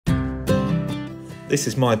This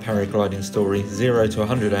is my paragliding story, 0 to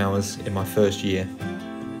 100 hours in my first year.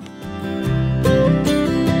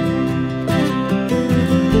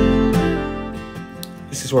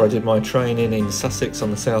 This is where I did my training in Sussex on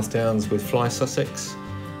the South Downs with Fly Sussex.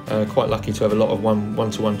 Quite lucky to have a lot of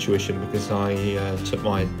one-to-one tuition because I took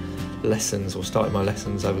my lessons or started my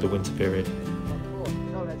lessons over the winter period.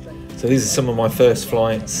 So these are some of my first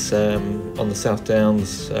flights on the South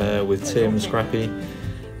Downs with Tim, Scrappy,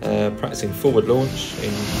 practicing forward launch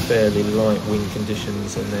in fairly light wind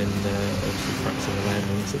conditions, and then obviously practicing the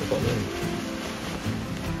landings at the bottom end.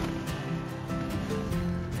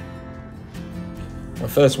 My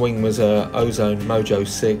first wing was a Ozone Mojo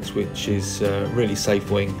 6, which is a really safe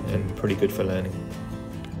wing and pretty good for learning.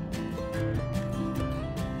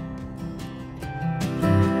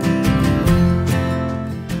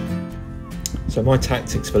 So my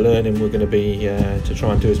tactics for learning were going to be to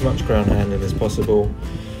try and do as much ground handling as possible,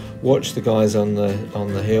 watch the guys on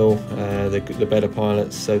the hill, the better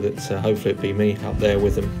pilots, so that hopefully it'd be me up there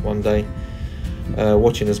with them one day,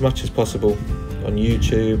 watching as much as possible on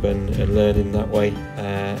YouTube and learning that way,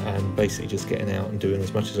 and basically just getting out and doing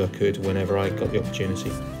as much as I could whenever I got the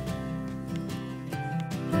opportunity.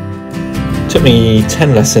 It took me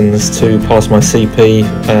 10 lessons to pass my CP,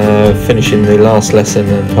 finishing the last lesson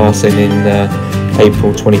and passing in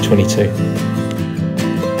April 2022.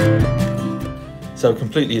 So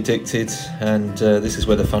completely addicted, and this is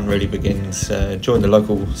where the fun really begins. Joined the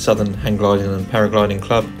local Southern Hang Gliding and Paragliding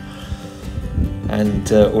Club,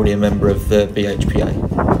 and already a member of the BHPA.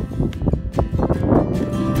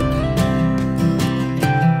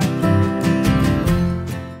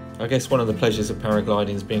 I guess one of the pleasures of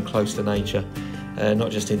paragliding is being close to nature,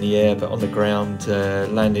 not just in the air but on the ground,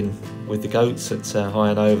 landing with the goats at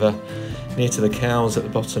High and Over, near to the cows at the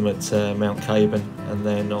bottom at Mount Caban, and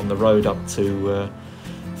then on the road up to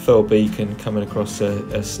Furl Beacon, coming across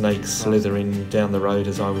a snake slithering down the road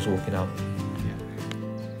as I was walking up.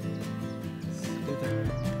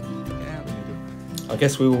 I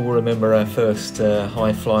guess we all remember our first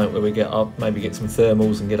high flight where we get up, maybe get some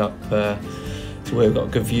thermals and get up to where we've got a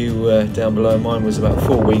good view down below. Mine was about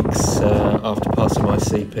 4 weeks after passing my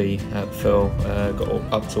CP at Furl, got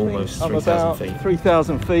up to almost 3,000 feet.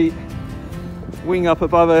 3,000 feet, wing up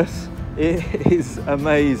above us. It is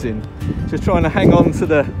amazing. Just trying to hang on to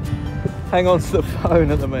the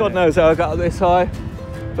phone at the minute. God knows how I got up this high,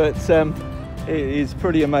 but it is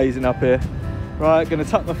pretty amazing up here. Right, going to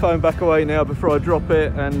tuck my phone back away now before I drop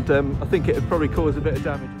it, and I think it would probably cause a bit of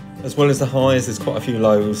damage. As well as the highs, there's quite a few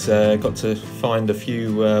lows. Got to find a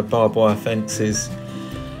few barbed wire fences,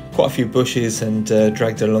 quite a few bushes, and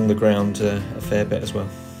dragged along the ground a fair bit as well.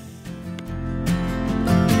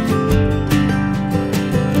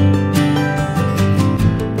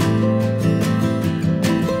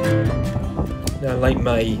 Now, late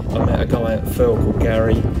May, I met a guy at Furl called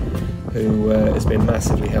Gary, who has been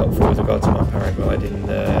massively helpful with regard to my paragliding.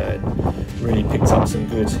 Really picked up some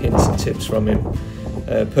good hints and tips from him.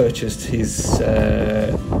 Purchased his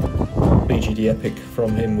BGD Epic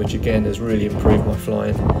from him, which again has really improved my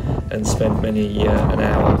flying, and spent many an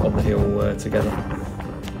hour on the hill together.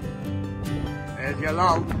 There's your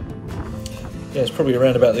log. Yeah, it's probably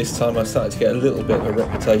around about this time I started to get a little bit of a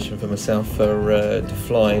reputation for myself for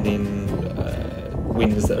flying in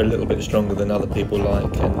winds that are a little bit stronger than other people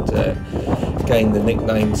like, and gained the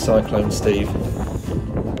nickname Cyclone Steve.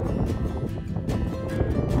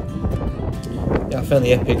 Yeah, I found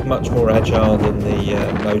the Epic much more agile than the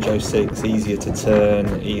Mojo 6, easier to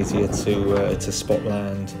turn, easier to spot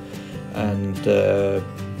land, and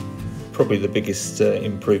probably the biggest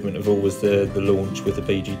improvement of all was the launch with the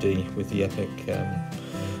BGD, with the Epic.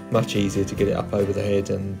 Much easier to get it up over the head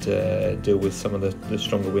and deal with some of the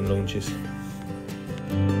stronger wind launches.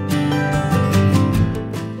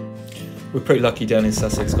 We're pretty lucky down in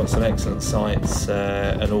Sussex, got some excellent sites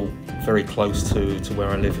and all very close to where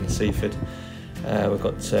I live in Seaford. We've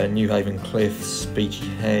got Newhaven Cliffs, Beachy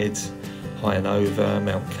Head, High and Over,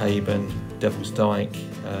 Mount Caban, Devil's Dyke,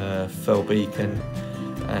 Furl Beacon,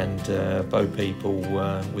 and Bo People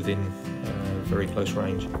within very close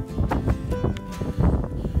range.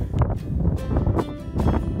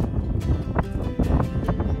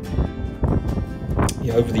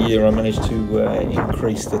 Yeah, over the year I managed to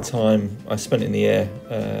increase the time I spent in the air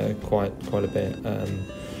quite a bit.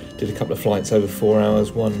 Did a couple of flights over 4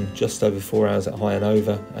 hours, one just over 4 hours at High and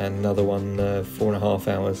Over, and another one 4.5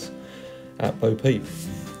 hours at Bo Peep.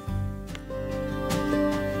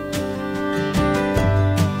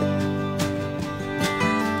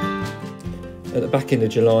 At the back end of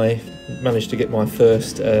July, managed to get my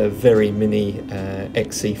first very mini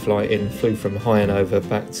XC flight in. Flew from High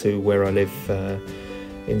back to where I live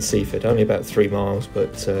in Seaford. Only about 3 miles,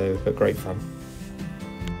 but great fun.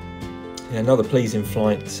 Yeah, another pleasing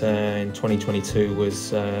flight in 2022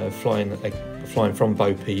 was flying from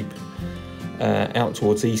Bo Peep out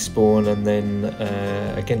towards Eastbourne, and then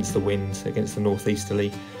against the wind, against the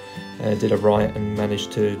northeasterly, did a right and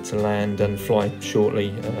managed to land and fly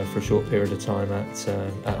shortly for a short period of time at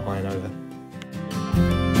High.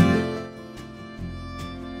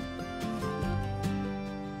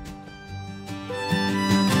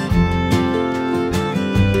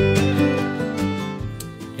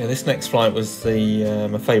 Yeah, this next flight was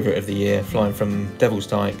my favourite of the year. Flying from Devil's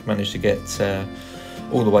Dyke, managed to get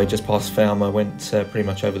all the way just past Falmer, went pretty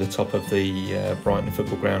much over the top of the Brighton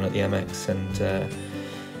football ground at the MX, and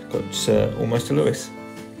got almost to Lewis.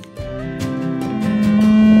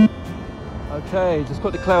 Okay, just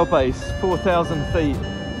got to cloud base, 4,000 feet,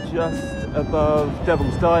 just above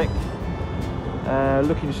Devil's Dyke,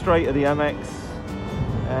 looking straight at the MX,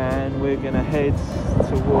 and we're going to head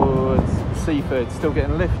towards Seaford. Still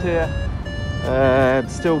getting lift here,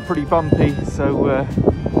 still pretty bumpy, so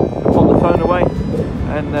I'll pop the phone away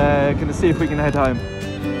and going to see if we can head home.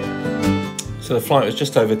 So the flight was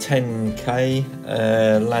just over 10k,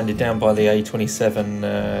 landed down by the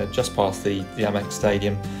A27 just past the Amex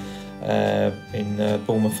Stadium in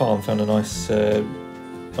Bournemouth Farm. Found a nice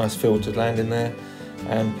field to land in there,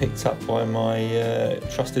 and picked up by my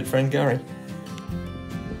trusted friend Gary.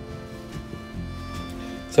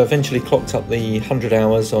 So eventually clocked up the 100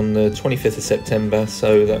 hours on the 25th of September,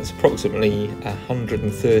 so that's approximately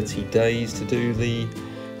 130 days to do the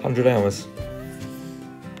 100 hours.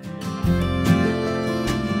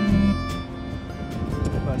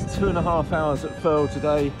 That's 2.5 hours at Furl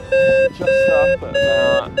today, just up at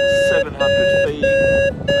about 700 feet,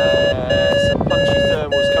 some punchy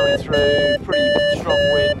thermals coming through, pretty strong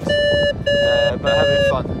wind, but having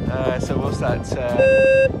fun. So what's that,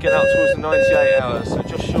 getting up towards the 98 hours, so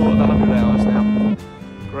just short of the 100 hours now.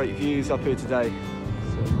 Great views up here today,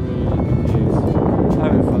 so really good views,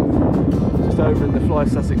 having fun. Just over in the Fly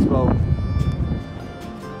Sussex Bowl.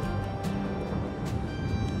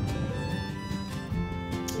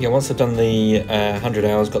 Yeah, once I'd done the 100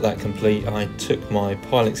 hours, got that complete, I took my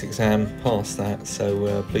pilot's exam, passed that,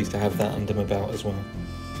 so pleased to have that under my belt as well.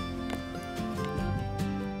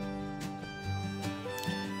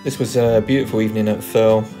 This was a beautiful evening at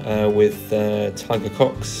Furl with Tiger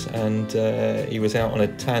Cox, and he was out on a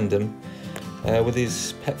tandem with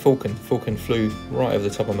his pet falcon. Falcon flew right over the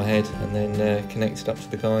top of my head and then connected up to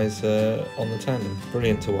the guys on the tandem.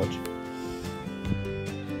 Brilliant to watch.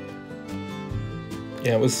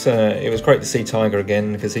 Yeah, it was great to see Tiger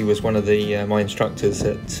again, because he was one of my instructors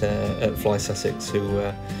at Fly Sussex, who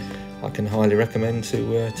I can highly recommend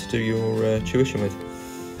to do your tuition with.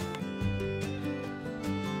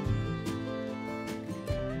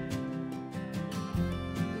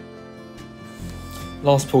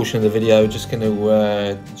 Last portion of the video, just going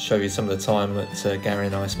to show you some of the time that Gary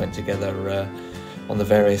and I spent together on the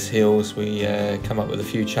various hills. We come up with a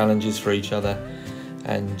few challenges for each other,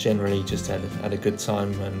 and generally just had a good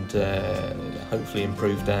time, and hopefully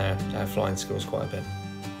improved our flying skills quite a bit.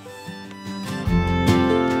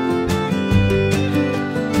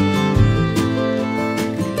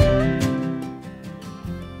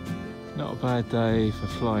 Not a bad day for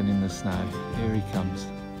flying in the snow. Here he comes.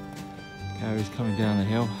 Gary's coming down the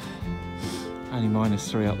hill. Only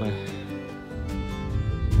 -3 up there.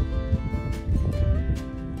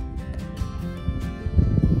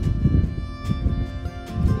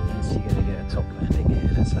 Is he going to get a top landing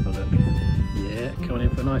here? Let's have a look. Yeah, coming in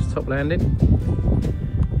for a nice top landing.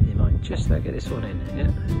 He might just about get this one in,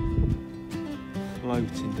 yeah.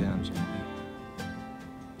 Floating down gently.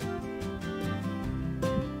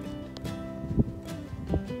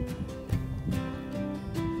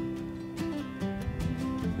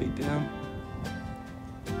 Feet down.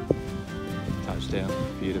 Touchdown.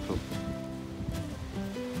 Beautiful.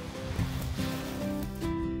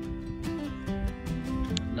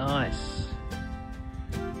 Nice.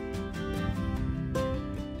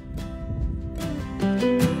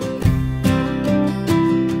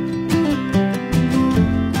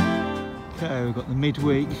 Okay, we've got the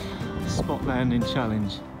midweek spot landing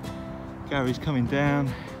challenge. Gary's coming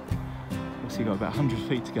down. Obviously got about 100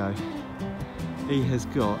 feet to go. He has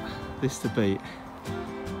got this to beat.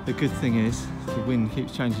 The good thing is the wind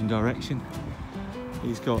keeps changing direction.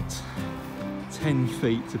 He's got 10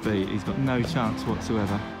 feet to beat. He's got no chance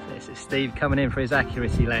whatsoever. This is Steve coming in for his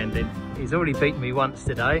accuracy landing. He's already beaten me once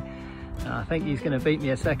today, I think he's going to beat me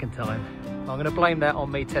a second time. I'm going to blame that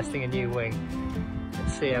on me testing a new wing.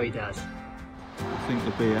 Let's see how he does. I think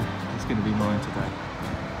the beer is going to be mine today.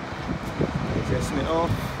 Testing it off,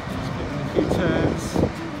 just giving it a few turns.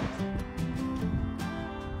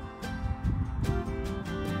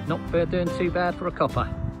 Not doing too bad for a copper.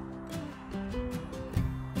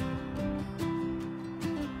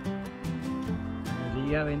 How's he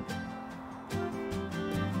going?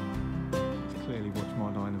 Clearly watch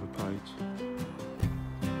my line of approach. I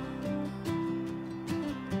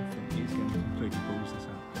think he's going to completely balls this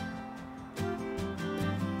out.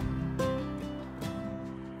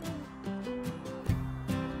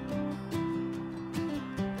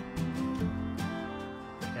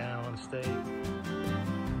 Come on, Steve.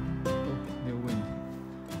 Oh, nil wind.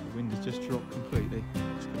 The wind has just dropped completely.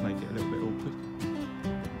 This could make it a little bit awkward.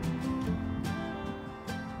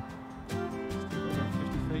 Still got about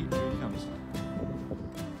 50 feet. Here he comes.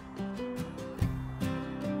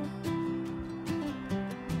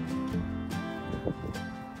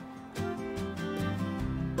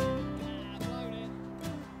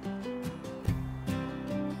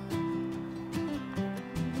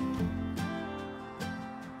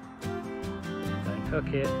 Don't hook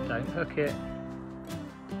it, don't hook it.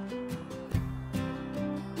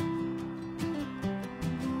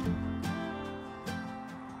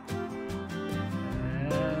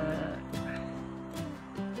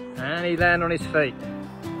 And he landed on his feet.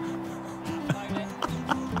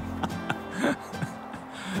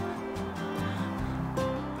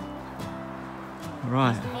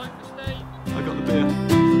 Right, I got the beer.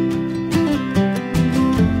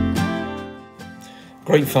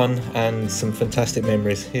 Great fun and some fantastic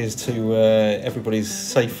memories. Here's to everybody's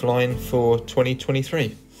safe flying for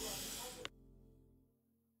 2023.